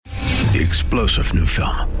The explosive new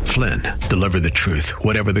film, Flynn, deliver the truth,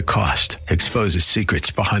 whatever the cost. Exposes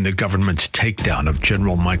secrets behind the government's takedown of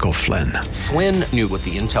General Michael Flynn. Flynn knew what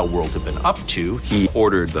the intel world had been up to. He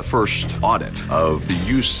ordered the first audit of the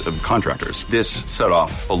use of contractors. This set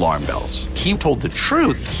off alarm bells. He told the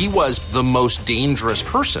truth. He was the most dangerous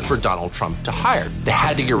person for Donald Trump to hire. They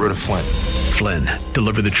had to get rid of Flynn. Flynn,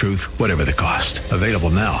 deliver the truth, whatever the cost. Available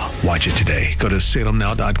now. Watch it today. Go to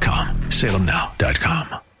salemnow.com.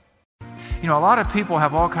 salemnow.com. You know, a lot of people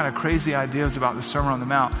have all kind of crazy ideas about the Sermon on the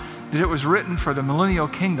Mount, that it was written for the millennial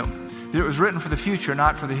kingdom, that it was written for the future,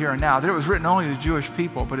 not for the here and now, that it was written only to Jewish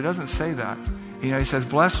people, but it doesn't say that. You know, he says,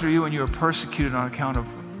 blessed are you when you are persecuted on account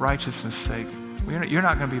of righteousness' sake. Well, you're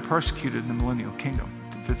not going to be persecuted in the millennial kingdom.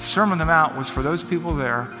 The Sermon on the Mount was for those people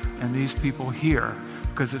there and these people here,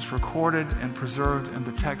 because it's recorded and preserved in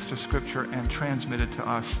the text of Scripture and transmitted to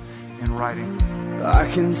us in writing. I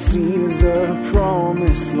can see the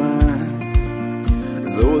promised land,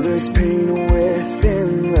 though there's pain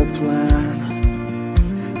within the plan.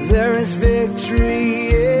 There is victory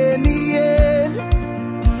in the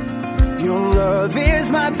end. Your love is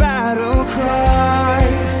my battle cry,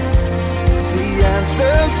 the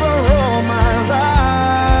answer for all my life.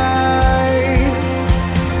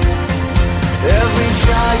 Every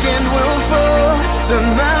giant will fall, the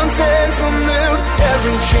mountains will move,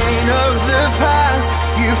 every chain of the past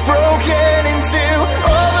you've broken into.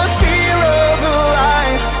 All the fear of the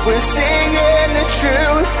lies, we're singing the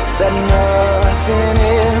truth, that nothing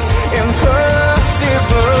is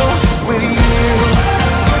impossible with you.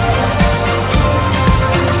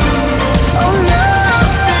 Oh,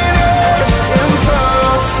 nothing is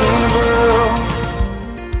impossible.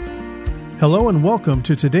 Hello and welcome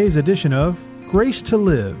to today's edition of Grace to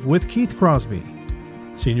Live with Keith Crosby,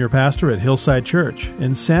 Senior Pastor at Hillside Church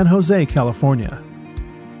in San Jose, California.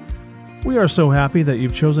 We are so happy that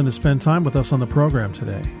you've chosen to spend time with us on the program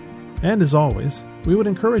today. And as always, we would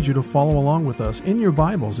encourage you to follow along with us in your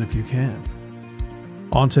Bibles if you can.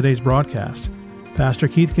 On today's broadcast, Pastor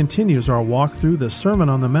Keith continues our walk through the Sermon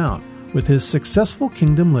on the Mount with his Successful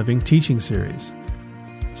Kingdom Living teaching series.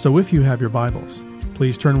 So if you have your Bibles,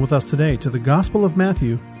 please turn with us today to the Gospel of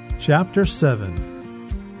Matthew, chapter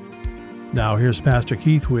 7. Now here's Pastor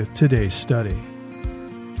Keith with today's study.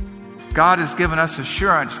 God has given us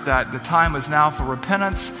assurance that the time is now for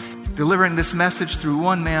repentance, delivering this message through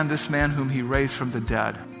one man, this man whom he raised from the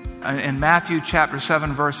dead. In Matthew chapter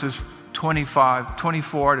 7, verses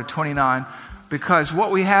 24 to 29, because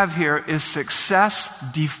what we have here is success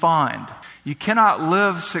defined. You cannot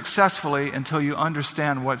live successfully until you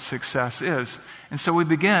understand what success is. And so we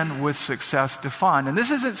begin with success defined. And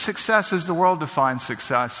this isn't success as the world defines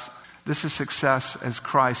success. This is success as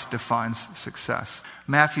Christ defines success.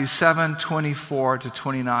 Matthew 7, 24 to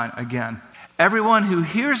 29 again. Everyone who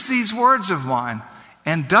hears these words of mine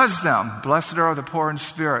and does them, blessed are the poor in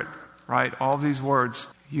spirit, right? All these words.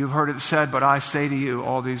 You've heard it said, but I say to you,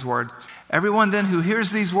 all these words. Everyone then who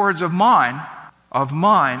hears these words of mine,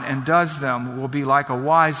 and does them will be like a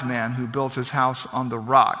wise man who built his house on the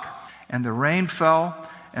rock. And the rain fell,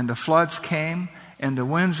 and the floods came, and the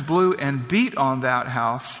winds blew and beat on that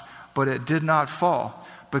house, but it did not fall,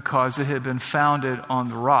 because it had been founded on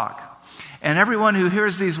the rock. And everyone who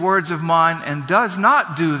hears these words of mine and does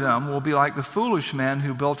not do them will be like the foolish man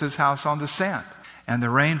who built his house on the sand. And the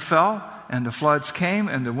rain fell, and the floods came,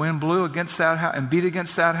 and the wind blew against that house and beat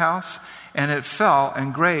against that house, and it fell,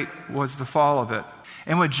 and great was the fall of it.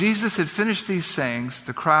 And when Jesus had finished these sayings,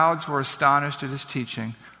 the crowds were astonished at his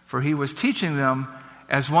teaching, for he was teaching them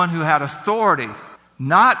as one who had authority,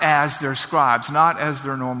 not as their scribes, not as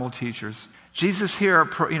their normal teachers. Jesus here,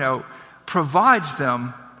 provides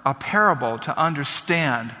them a parable to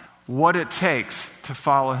understand what it takes to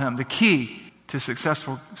follow him, the key to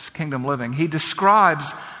successful kingdom living. He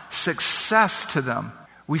describes success to them.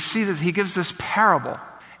 We see that he gives this parable,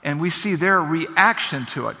 and we see their reaction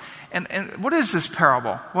to it. And what is this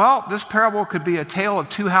parable? Well, this parable could be a tale of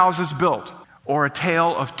two houses built, or a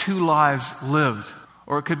tale of two lives lived,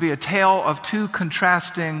 or it could be a tale of two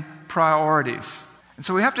contrasting priorities. And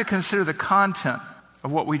so we have to consider the content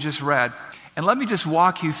of what we just read. And let me just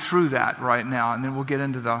walk you through that right now, and then we'll get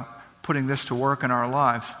into the putting this to work in our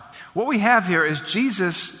lives. What we have here is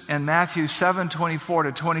Jesus in Matthew 7, 24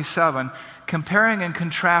 to 27, comparing and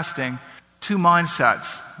contrasting two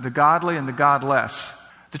mindsets, the godly and the godless.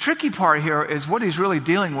 The tricky part here is what he's really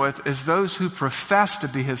dealing with is those who profess to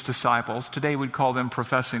be his disciples. Today we'd call them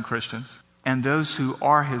professing Christians. And those who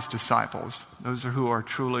are his disciples, those who are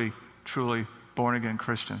truly, truly born-again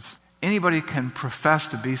Christians. Anybody can profess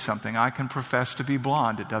to be something. I can profess to be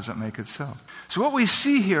blonde. It doesn't make it so. So what we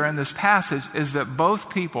see here in this passage is that both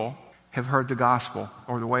people have heard the gospel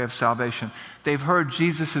or the way of salvation. They've heard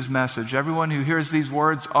Jesus' message. Everyone who hears these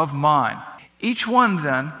words of mine. Each one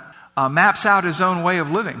then maps out his own way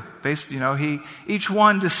of living. Each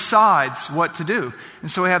one decides what to do.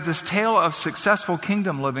 And so we have this tale of successful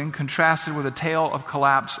kingdom living contrasted with a tale of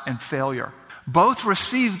collapse and failure. Both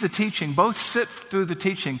receive the teaching. Both sit through the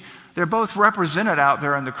teaching. They're both represented out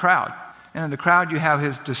there in the crowd. And in the crowd you have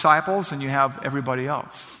his disciples and you have everybody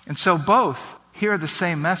else. And so both hear the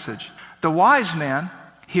same message. The wise man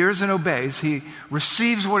hears and obeys. He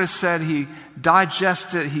receives what is said. He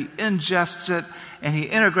digests it. He ingests it. And he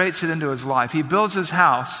integrates it into his life. He builds his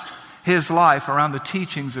house, his life, around the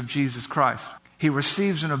teachings of Jesus Christ. He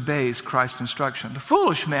receives and obeys Christ's instruction. The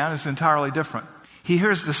foolish man is entirely different. He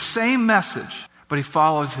hears the same message, but he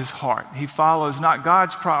follows his heart. He follows not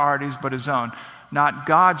God's priorities, but his own. Not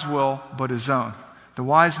God's will, but his own. The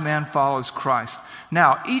wise man follows Christ.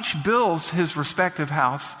 Now, each builds his respective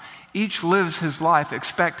house. Each lives his life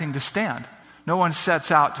expecting to stand. No one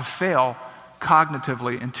sets out to fail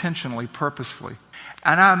cognitively, intentionally, purposefully.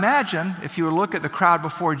 And I imagine if you look at the crowd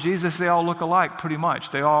before Jesus, they all look alike pretty much.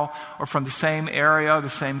 They all are from the same area, the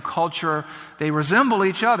same culture. They resemble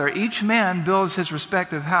each other. Each man builds his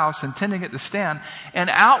respective house, intending it to stand. And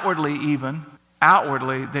outwardly,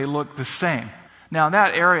 they look the same. Now, in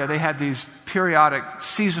that area, they had these periodic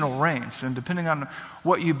seasonal rains. And depending on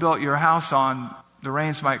what you built your house on, the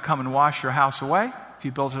rains might come and wash your house away if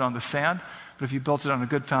you built it on the sand. But if you built it on a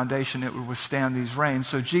good foundation, it would withstand these rains.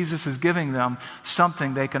 So Jesus is giving them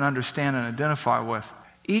something they can understand and identify with.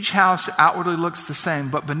 Each house outwardly looks the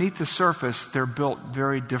same, but beneath the surface, they're built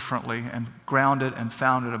very differently and grounded and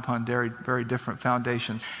founded upon very, very different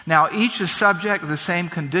foundations. Now, each is subject to the same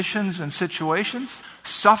conditions and situations.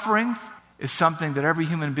 Suffering is something that every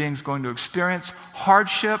human being is going to experience.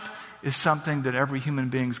 Hardship is something that every human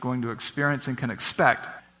being is going to experience and can expect.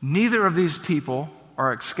 Neither of these people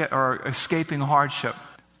are escaping hardship,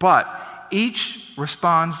 but each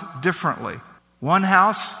responds differently. One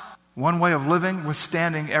house, one way of living,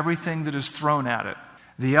 withstanding everything that is thrown at it.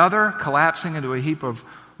 The other collapsing into a heap of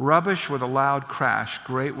rubbish with a loud crash.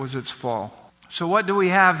 Great was its fall. So what do we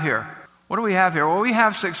have here? Well, we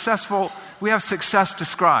have success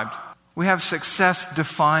described. We have success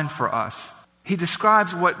defined for us. He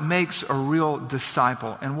describes what makes a real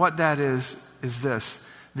disciple, and what that is this: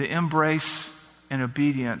 the embrace and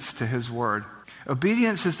obedience to his word.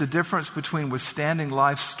 Obedience is the difference between withstanding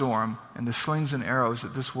life's storm and the slings and arrows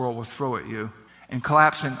that this world will throw at you, and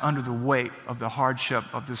collapsing under the weight of the hardship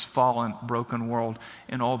of this fallen, broken world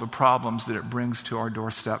and all the problems that it brings to our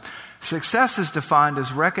doorstep. Success is defined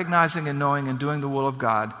as recognizing and knowing and doing the will of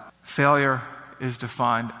God. Failure is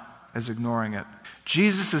defined as ignoring it.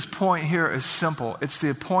 Jesus' point here is simple. It's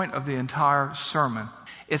the point of the entire sermon.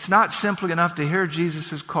 It's not simply enough to hear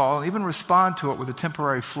Jesus' call and even respond to it with a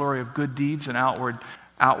temporary flurry of good deeds and outward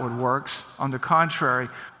works. On the contrary,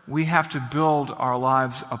 we have to build our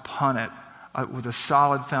lives upon it with a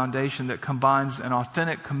solid foundation that combines an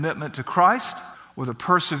authentic commitment to Christ with a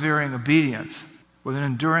persevering obedience, with an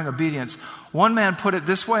enduring obedience. One man put it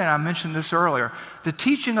this way, and I mentioned this earlier: the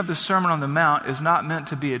teaching of the Sermon on the Mount is not meant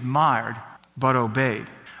to be admired, but obeyed.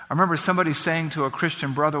 I remember somebody saying to a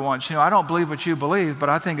Christian brother once, I don't believe what you believe, but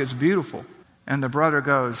I think it's beautiful. And the brother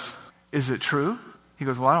goes, is it true? He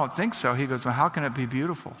goes, well, I don't think so. He goes, well, how can it be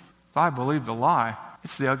beautiful? If I believe the lie,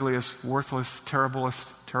 it's the ugliest, worthless,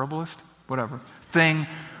 terriblest, whatever thing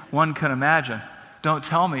one can imagine. Don't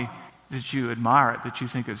tell me that you admire it, that you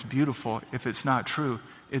think it's beautiful. If it's not true,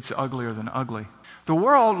 it's uglier than ugly. The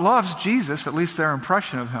world loves Jesus, at least their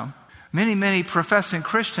impression of him. Many professing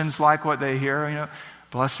Christians like what they hear,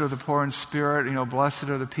 blessed are the poor in spirit, blessed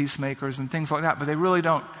are the peacemakers and things like that. But they really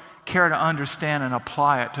don't care to understand and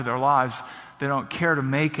apply it to their lives. They don't care to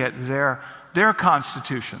make it their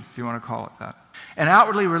constitution, if you want to call it that. An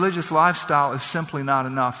outwardly religious lifestyle is simply not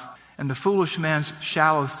enough. And the foolish man's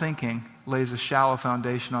shallow thinking lays a shallow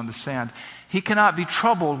foundation on the sand. He cannot be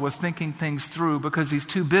troubled with thinking things through because he's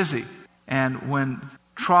too busy. And when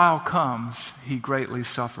trial comes, he greatly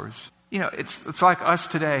suffers. It's like us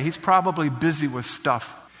today. He's probably busy with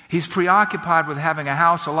stuff. He's preoccupied with having a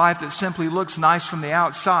house, a life that simply looks nice from the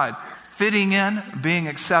outside, fitting in, being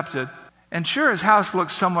accepted. And sure, his house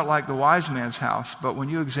looks somewhat like the wise man's house, but when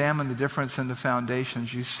you examine the difference in the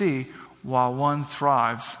foundations, you see while one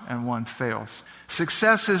thrives and one fails.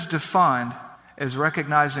 Success is defined as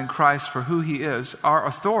recognizing Christ for who he is, our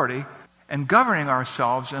authority, and governing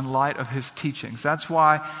ourselves in light of his teachings. That's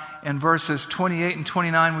why in verses 28 and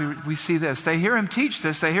 29 we see this. They hear him teach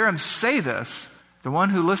this. They hear him say this. The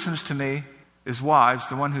one who listens to me is wise.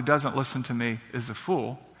 The one who doesn't listen to me is a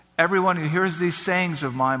fool. Everyone who hears these sayings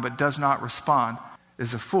of mine but does not respond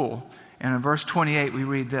is a fool. And in verse 28 we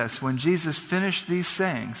read this: when Jesus finished these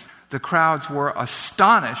sayings, the crowds were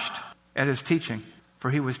astonished at his teaching,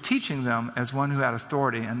 for he was teaching them as one who had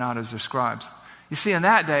authority and not as their scribes. You see, in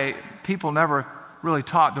that day, people never really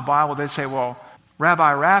taught the Bible. They'd say, well,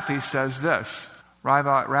 Rabbi Rafi says this.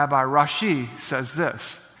 Rabbi Rashi says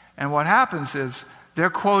this. And what happens is they're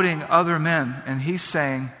quoting other men, and he's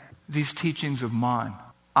saying, these teachings of mine,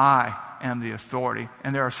 I am the authority.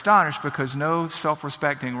 And they're astonished because no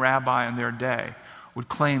self-respecting rabbi in their day would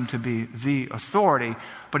claim to be the authority.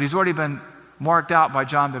 But he's already been marked out by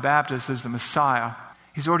John the Baptist as the Messiah.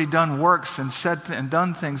 He's already done works and said and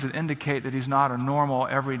done things that indicate that he's not a normal,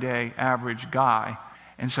 everyday, average guy.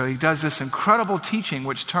 And so he does this incredible teaching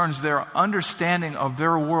which turns their understanding of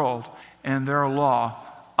their world and their law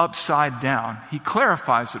upside down. He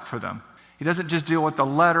clarifies it for them. He doesn't just deal with the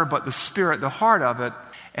letter, but the spirit, the heart of it.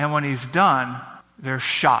 And when he's done, they're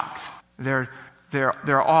shocked. They're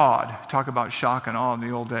awed. Talk about shock and awe in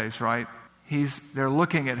the old days, right? They're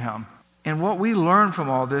looking at him. And what we learn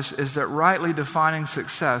from all this is that rightly defining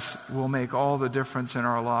success will make all the difference in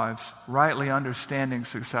our lives. Rightly understanding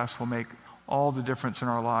success will make all the difference in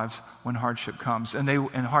our lives when hardship comes. And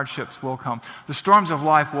hardships will come. The storms of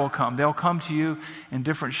life will come. They'll come to you in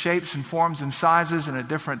different shapes and forms and sizes and at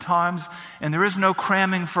different times. And there is no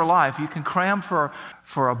cramming for life. You can cram for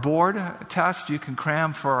a board test. You can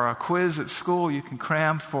cram for a quiz at school. You can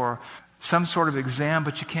cram for some sort of exam,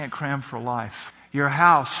 but you can't cram for life. Your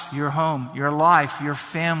house, your home, your life, your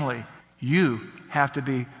family, you have to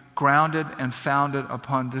be grounded and founded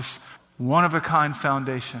upon this one-of-a-kind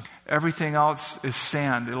foundation. Everything else is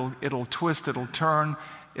sand. It'll twist, it'll turn,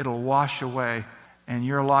 it'll wash away, and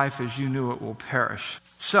your life as you knew it will perish.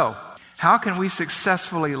 So, how can we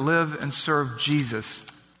successfully live and serve Jesus?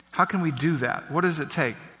 How can we do that? What does it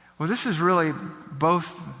take? Well, this is really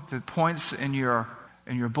both the points in your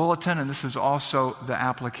bulletin, and this is also the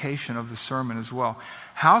application of the sermon as well.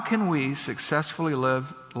 How can we successfully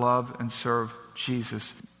live, love, and serve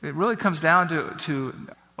Jesus? It really comes down to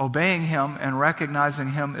obeying him and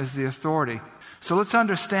recognizing him as the authority. So let's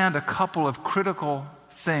understand a couple of critical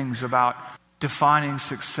things about defining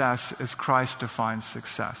success as Christ defines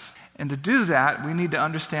success. And to do that, we need to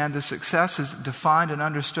understand that success is defined and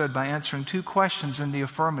understood by answering two questions in the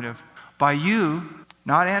affirmative. By you,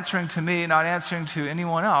 not answering to me, not answering to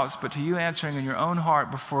anyone else, but to you answering in your own heart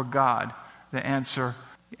before God,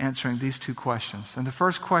 answering these two questions. And the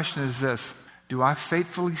first question is this: do I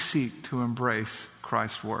faithfully seek to embrace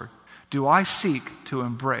Christ's word? Do I seek to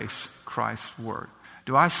embrace Christ's word?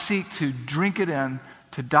 Do I seek to drink it in,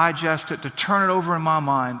 to digest it, to turn it over in my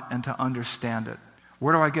mind, and to understand it?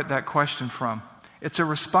 Where do I get that question from? It's a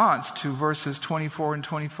response to verses 24 and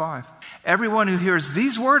 25. Everyone who hears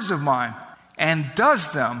these words of mine and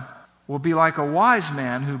does them will be like a wise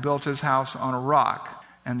man who built his house on a rock.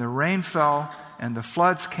 And the rain fell, and the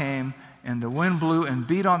floods came, and the wind blew and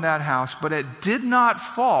beat on that house, but it did not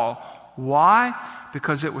fall. Why?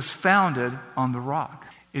 Because it was founded on the rock.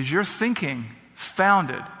 Is your thinking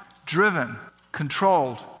founded, driven,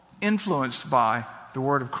 controlled, influenced by the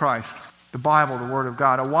word of Christ, the Bible, the word of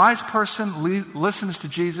God? A wise person listens to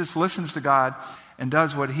Jesus, listens to God, and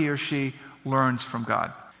does what he or she learns from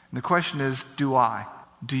God. And the question is, do I?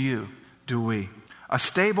 Do you? Do we? A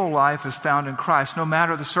stable life is found in Christ, no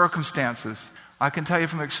matter the circumstances. I can tell you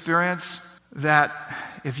from experience that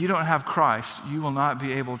if you don't have Christ, you will not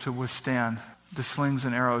be able to withstand the slings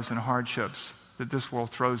and arrows and hardships that this world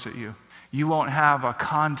throws at you. You won't have a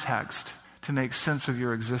context to make sense of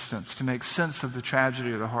your existence, to make sense of the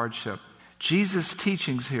tragedy or the hardship. Jesus'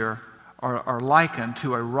 teachings here are likened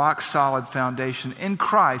to a rock-solid foundation. In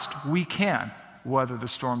Christ, we can weather the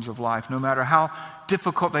storms of life, no matter how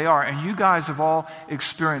difficult they are. And you guys have all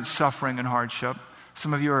experienced suffering and hardship.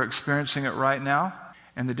 Some of you are experiencing it right now.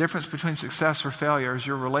 And the difference between success or failure is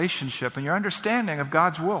your relationship and your understanding of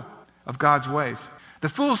God's will, of God's ways. The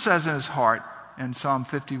fool says in his heart, in Psalm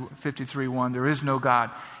 53:1, there is no God.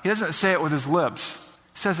 He doesn't say it with his lips.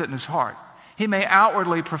 He says it in his heart. He may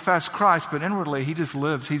outwardly profess Christ, but inwardly he just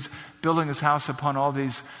lives. He's building his house upon all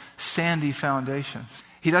these sandy foundations.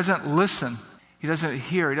 He doesn't listen. He doesn't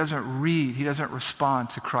hear. He doesn't read. He doesn't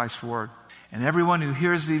respond to Christ's word. And everyone who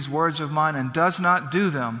hears these words of mine and does not do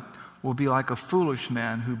them will be like a foolish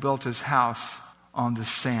man who built his house on the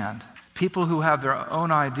sand. People who have their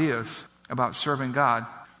own ideas about serving God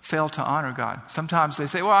fail to honor God. Sometimes they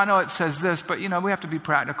say, well, I know it says this, but we have to be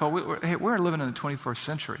practical. We're living in the 21st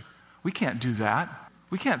century. We can't do that.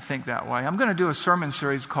 We can't think that way. I'm going to do a sermon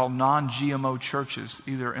series called Non-GMO Churches,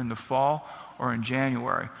 either in the fall or in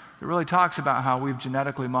January, It really talks about how we've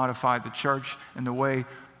genetically modified the church and the way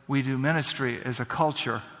we do ministry as a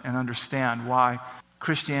culture, and understand why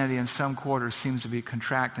Christianity in some quarters seems to be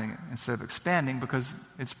contracting instead of expanding, because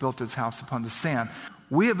it's built its house upon the sand.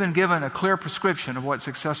 We have been given a clear prescription of what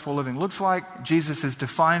successful living looks like. Jesus has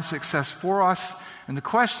defined success for us. And the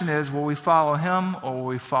question is, will we follow him or will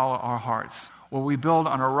we follow our hearts? Will we build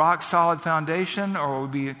on a rock-solid foundation, or will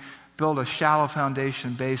we build a shallow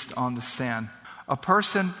foundation based on the sand? A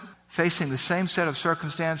person facing the same set of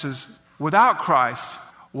circumstances without Christ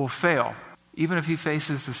will fail, even if he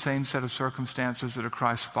faces the same set of circumstances that a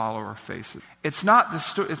Christ follower faces. It's not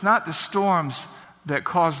the storms that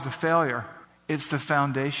cause the failure. It's the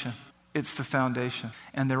foundation. It's the foundation.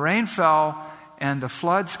 And the rain fell, and the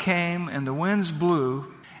floods came, and the winds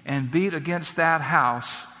blew and beat against that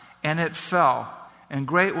house, and it fell, and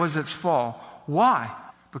great was its fall. Why?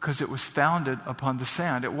 Because it was founded upon the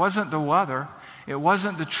sand. It wasn't the weather. It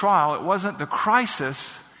wasn't the trial. It wasn't the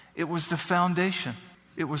crisis. It was the foundation.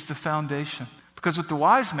 It was the foundation. Because with the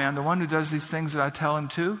wise man, the one who does these things that I tell him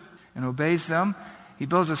to and obeys them, he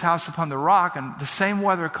builds his house upon the rock, and the same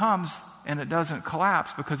weather comes and it doesn't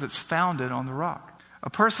collapse because it's founded on the rock. A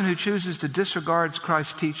person who chooses to disregard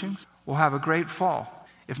Christ's teachings will have a great fall.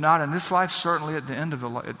 If not in this life, certainly at the end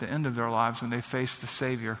of their lives when they face the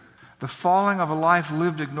Savior. The falling of a life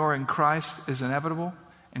lived ignoring Christ is inevitable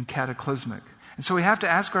and cataclysmic. And so we have to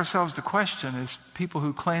ask ourselves the question, as people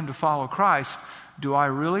who claim to follow Christ, do I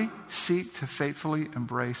really seek to faithfully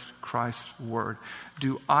embrace Christ's word?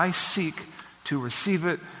 Do I seek to receive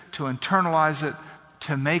it, to internalize it,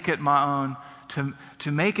 to make it my own,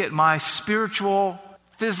 to make it my spiritual,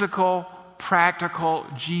 physical, practical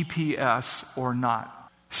GPS or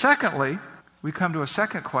not? Secondly, we come to a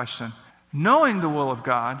second question. Knowing the will of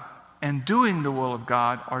God and doing the will of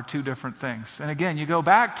God are two different things. And again, you go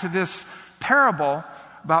back to this parable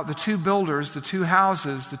about the two builders, the two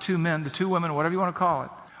houses, the two men, the two women, whatever you want to call it.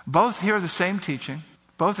 Both hear the same teaching.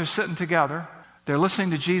 Both are sitting together. They're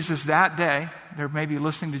listening to Jesus that day. They're maybe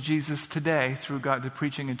listening to Jesus today through God, the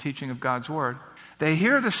preaching and teaching of God's word. They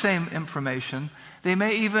hear the same information. They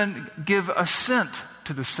may even give assent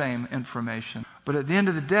to the same information. But at the end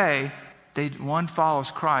of the day, one follows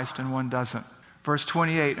Christ and one doesn't. Verse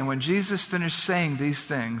 28, and when Jesus finished saying these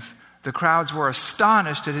things, the crowds were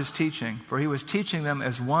astonished at his teaching, for he was teaching them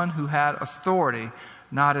as one who had authority,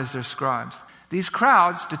 not as their scribes. These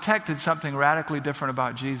crowds detected something radically different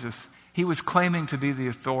about Jesus. He was claiming to be the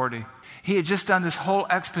authority. He had just done this whole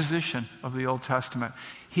exposition of the Old Testament.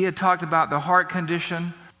 He had talked about the heart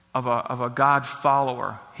condition of a God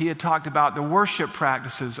follower. He had talked about the worship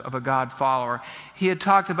practices of a God follower. He had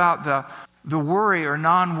talked about the worry or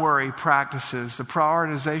non-worry practices, the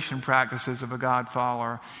prioritization practices of a God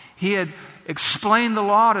follower. He had explained the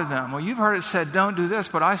law to them. Well, you've heard it said, don't do this,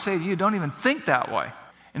 but I say to you, don't even think that way.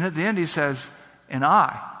 And at the end he says, and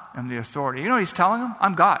I am the authority. You know what he's telling them?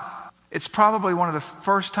 I'm God. It's probably one of the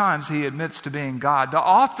first times he admits to being God, the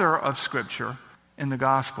author of Scripture in the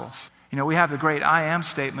Gospels. You know, we have the great I am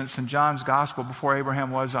statements in John's Gospel, before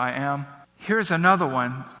Abraham was, I am. Here's another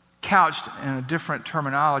one couched in a different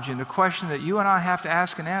terminology. And the question that you and I have to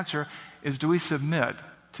ask and answer is, do we submit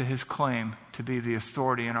to his claim to be the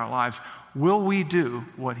authority in our lives? Will we do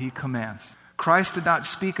what he commands? Christ did not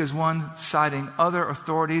speak as one citing other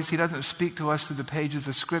authorities. He doesn't speak to us through the pages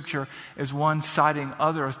of Scripture as one citing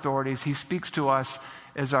other authorities. He speaks to us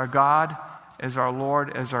as our God, as our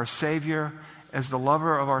Lord, as our Savior, as the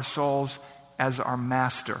lover of our souls, as our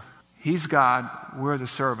master. He's God, we're the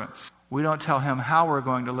servants. We don't tell him how we're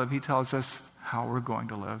going to live. He tells us how we're going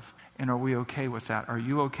to live. And are we okay with that? Are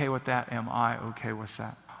you okay with that? Am I okay with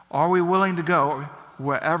that? Are we willing to go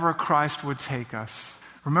wherever Christ would take us?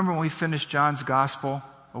 Remember when we finished John's Gospel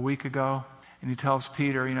a week ago? And he tells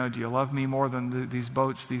Peter, do you love me more than these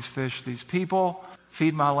boats, these fish, these people?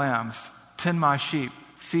 Feed my lambs, tend my sheep,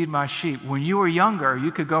 feed my sheep. When you were younger,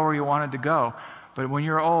 you could go where you wanted to go. But when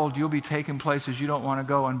you're old, you'll be taking places you don't want to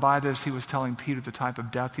go. And by this, he was telling Peter the type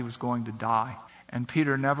of death he was going to die. And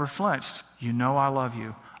Peter never flinched. You know I love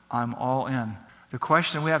you. I'm all in. The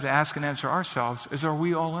question we have to ask and answer ourselves is, are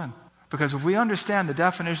we all in? Because if we understand the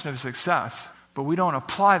definition of success, but we don't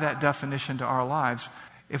apply that definition to our lives,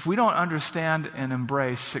 if we don't understand and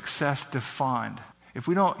embrace success defined, if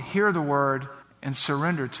we don't hear the word and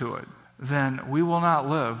surrender to it, then we will not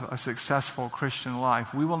live a successful Christian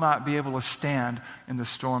life. We will not be able to stand in the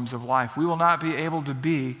storms of life. We will not be able to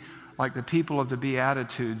be like the people of the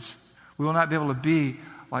Beatitudes. We will not be able to be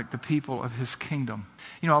like the people of his kingdom.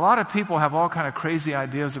 A lot of people have all kind of crazy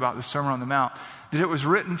ideas about the Sermon on the Mount, that it was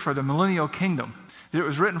written for the millennial kingdom, that it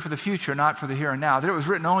was written for the future, not for the here and now, that it was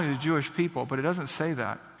written only to Jewish people, but it doesn't say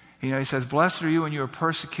that. He says, blessed are you when you are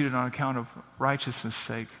persecuted on account of righteousness'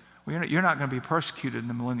 sake. Well, you're not going to be persecuted in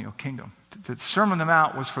the millennial kingdom. The Sermon on the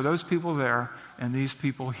Mount was for those people there and these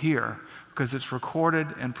people here, because it's recorded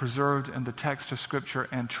and preserved in the text of Scripture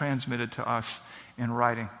and transmitted to us in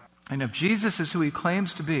writing. And if Jesus is who he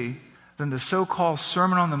claims to be, then the so-called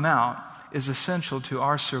Sermon on the Mount is essential to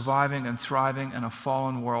our surviving and thriving in a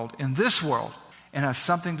fallen world, in this world, and has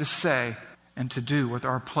something to say and to do with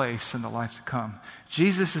our place in the life to come.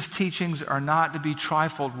 Jesus' teachings are not to be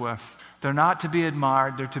trifled with. They're not to be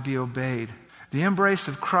admired. They're to be obeyed. The embrace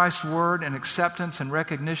of Christ's word and acceptance and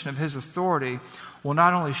recognition of his authority will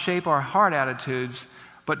not only shape our heart attitudes,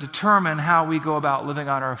 but determine how we go about living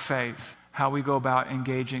out our faith, how we go about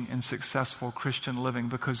engaging in successful Christian living,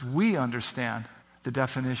 because we understand the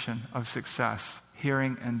definition of success,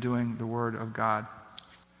 hearing and doing the word of God.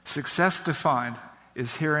 Success defined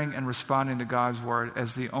is hearing and responding to God's word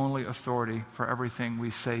as the only authority for everything we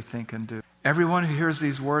say, think, and do. Everyone who hears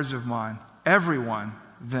these words of mine, everyone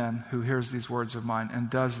then who hears these words of mine and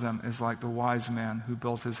does them is like the wise man who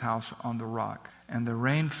built his house on the rock. And the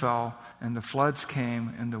rain fell, and the floods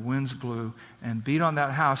came, and the winds blew and beat on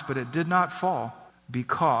that house, but it did not fall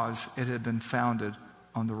because it had been founded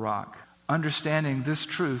on the rock. Understanding this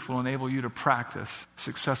truth will enable you to practice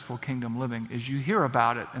successful kingdom living as you hear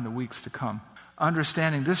about it in the weeks to come.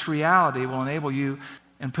 Understanding this reality will enable you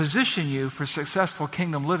and position you for successful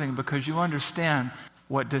kingdom living, because you understand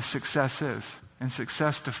what this success is. And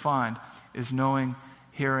success defined is knowing,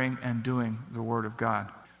 hearing, and doing the word of God.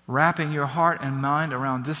 Wrapping your heart and mind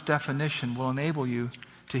around this definition will enable you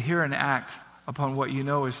to hear and act upon what you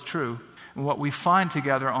know is true, and what we find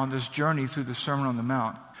together on this journey through the Sermon on the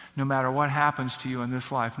Mount, no matter what happens to you in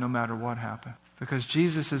this life, no matter what happens. Because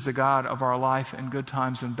Jesus is the God of our life in good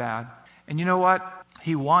times and bad. And you know what?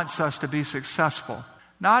 He wants us to be successful.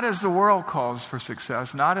 Not as the world calls for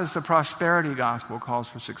success, not as the prosperity gospel calls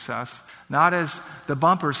for success, not as the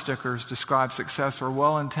bumper stickers describe success or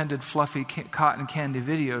well-intended fluffy cotton candy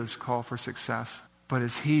videos call for success, but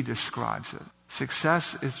as he describes it.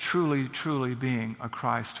 Success is truly, truly being a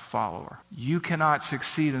Christ follower. You cannot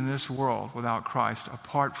succeed in this world without Christ.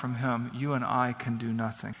 Apart from him, you and I can do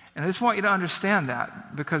nothing. And I just want you to understand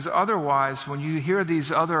that, because otherwise, when you hear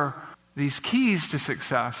these keys to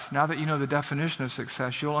success, now that you know the definition of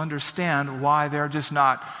success, you'll understand why they're just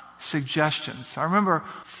not suggestions. I remember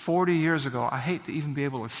 40 years ago, I hate to even be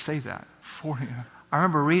able to say that, 40. I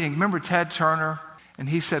remember Ted Turner, and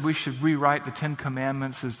he said we should rewrite the 10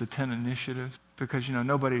 Commandments as the 10 Initiatives, because,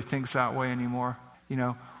 nobody thinks that way anymore.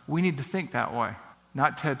 We need to think that way,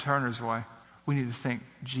 not Ted Turner's way. We need to think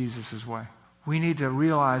Jesus' way. We need to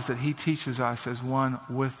realize that he teaches us as one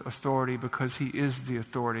with authority, because he is the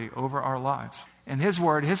authority over our lives. And his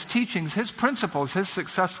word, his teachings, his principles, his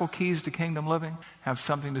successful keys to kingdom living have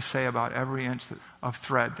something to say about every inch of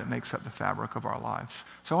thread that makes up the fabric of our lives.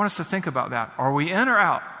 So I want us to think about that. Are we in or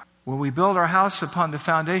out? Will we build our house upon the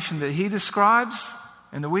foundation that he describes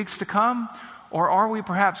in the weeks to come? Or are we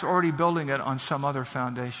perhaps already building it on some other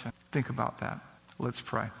foundation? Think about that. Let's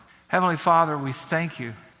pray. Heavenly Father, we thank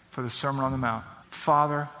you for the Sermon on the Mount.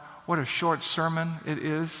 Father, what a short sermon it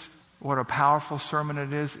is. What a powerful sermon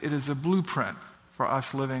it is. It is a blueprint for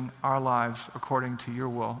us living our lives according to your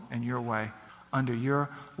will and your way, under your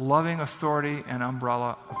loving authority and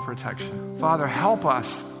umbrella of protection. Father, help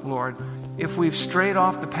us, Lord, if we've strayed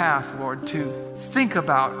off the path, Lord, to think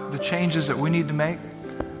about the changes that we need to make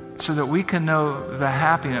so that we can know the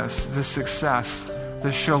happiness, the success,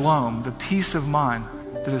 the shalom, the peace of mind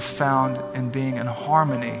that is found in being in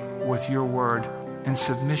harmony with your word, in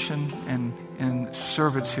submission and in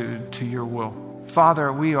servitude to your will.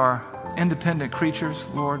 Father, we are independent creatures,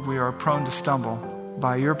 Lord. We are prone to stumble.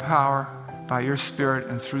 By your power, by your Spirit,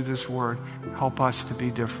 and through this word, help us to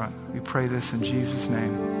be different. We pray this in Jesus'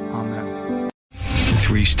 name. Amen.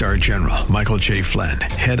 3-star General Michael J. Flynn,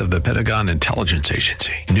 head of the Pentagon Intelligence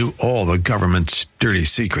Agency, knew all the government's dirty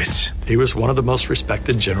secrets. He was one of the most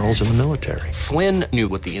respected generals in the military. Flynn knew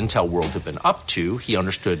what the intel world had been up to. He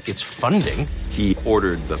understood its funding. He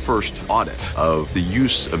ordered the first audit of the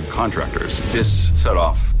use of contractors. This set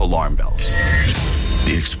off alarm bells.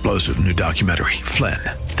 The explosive new documentary, Flynn,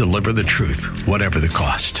 Deliver the Truth, Whatever the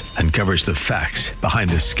Cost, uncovers the facts behind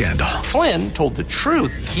this scandal. Flynn told the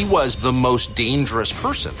truth. He was the most dangerous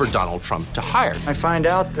person for Donald Trump to hire. I find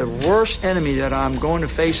out the worst enemy that I'm going to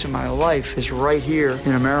face in my life is right here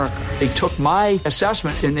in America. They took my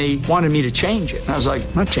assessment and they wanted me to change it. And I was like,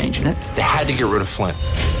 I'm not changing it. They had to get rid of Flynn.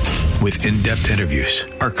 with in-depth interviews,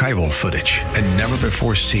 archival footage, and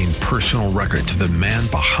never-before-seen personal records of the man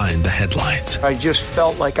behind the headlines. I just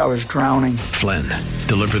felt like I was drowning. Flynn,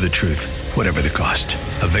 deliver the truth, whatever the cost.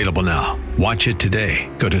 Available now. Watch it today.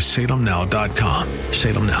 Go to salemnow.com.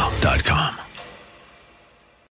 salemnow.com.